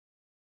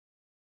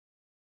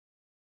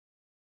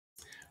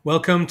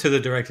Welcome to the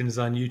Direct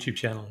InDesign YouTube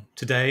channel.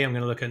 Today I'm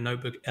going to look at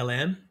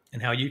NotebookLM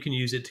and how you can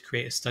use it to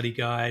create a study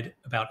guide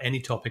about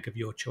any topic of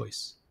your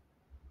choice.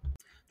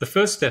 The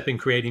first step in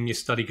creating your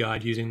study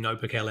guide using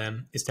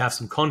NotebookLM is to have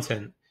some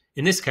content.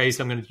 In this case,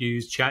 I'm going to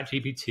use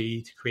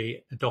ChatGPT to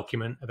create a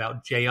document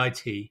about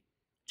JIT,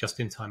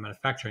 just-in-time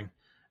manufacturing.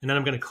 And then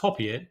I'm going to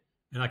copy it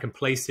and I can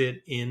place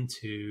it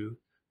into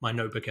my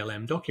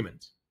NotebookLM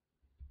document.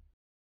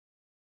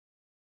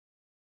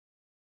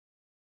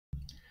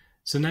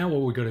 So now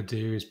what we're going to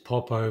do is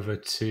pop over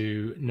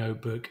to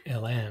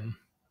NotebookLM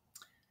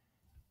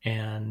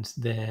and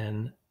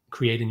then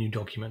create a new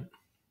document.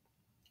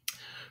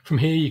 From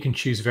here, you can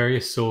choose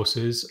various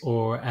sources,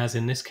 or as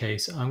in this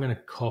case, I'm going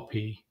to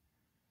copy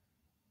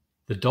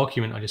the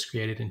document I just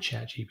created in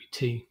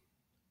ChatGPT.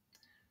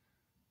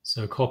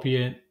 So copy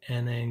it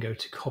and then go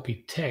to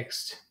copy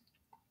text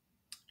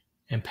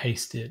and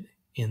paste it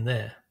in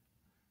there.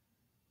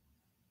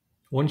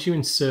 Once you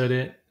insert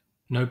it,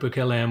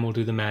 NotebookLM will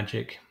do the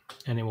magic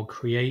and it will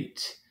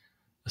create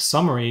a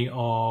summary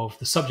of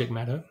the subject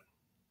matter.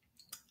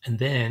 And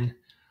then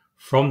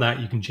from that,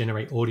 you can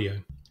generate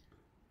audio.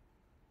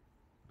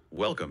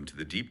 Welcome to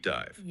the deep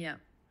dive. Yeah.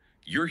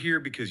 You're here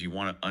because you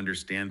want to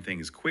understand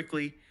things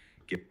quickly.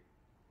 Get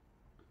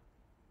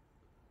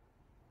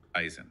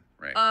Kaizen,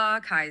 right?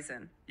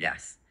 Kaizen.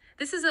 Yes.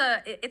 This is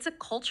it's a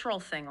cultural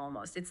thing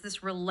almost. It's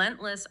this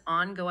relentless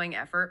ongoing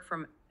effort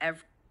from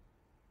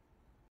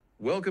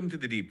Welcome to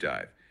the deep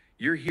dive.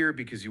 You're here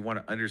because you want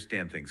to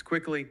understand things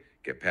quickly,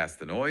 get past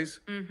the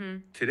noise.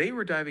 Today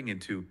we're diving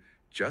into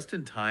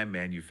just-in-time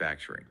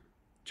manufacturing.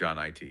 John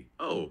IT.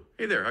 Oh,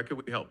 hey there. How can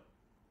we help?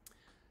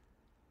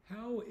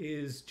 How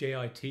is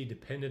JIT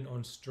dependent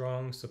on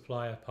strong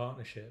supplier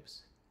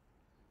partnerships?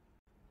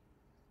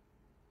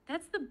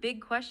 That's the big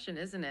question,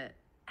 isn't it?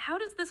 How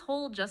does this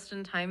whole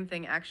just-in-time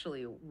thing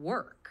actually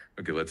work?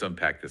 Okay, let's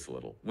unpack this a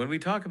little. When we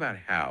talk about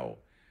how,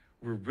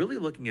 we're really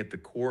looking at the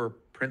core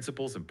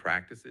principles and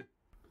practices.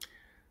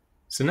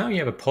 So now you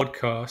have a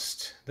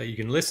podcast that you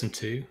can listen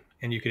to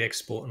and you could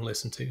export and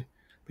listen to.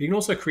 But you can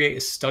also create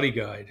a study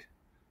guide.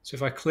 So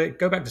if I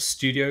go back to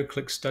Studio,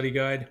 click Study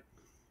Guide,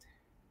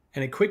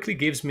 and it quickly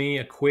gives me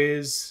a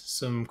quiz,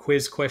 some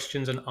quiz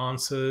questions and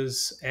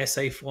answers,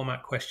 essay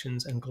format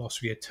questions, and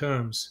glossary of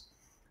terms.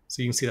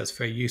 So you can see that's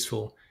very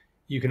useful.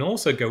 You can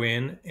also go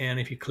in, and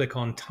if you click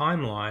on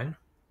Timeline,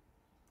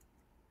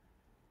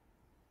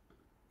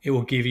 it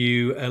will give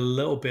you a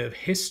little bit of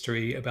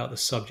history about the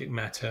subject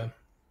matter.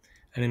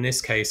 And in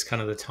this case,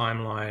 kind of the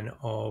timeline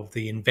of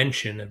the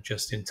invention of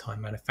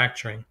just-in-time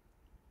manufacturing.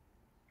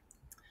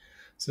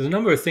 So there's a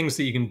number of things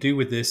that you can do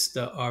with this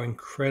that are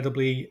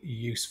incredibly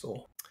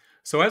useful.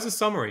 So as a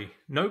summary,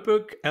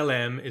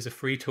 NotebookLM is a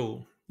free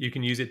tool. You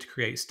can use it to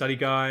create study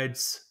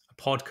guides, a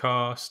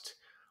podcast,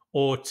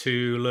 or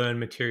to learn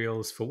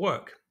materials for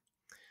work.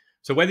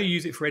 So whether you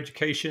use it for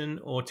education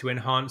or to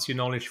enhance your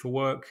knowledge for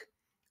work,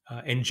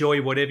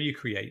 enjoy whatever you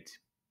create.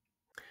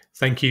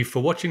 Thank you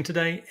for watching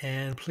today,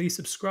 and please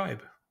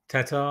subscribe.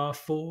 Ta-ta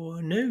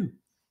for now.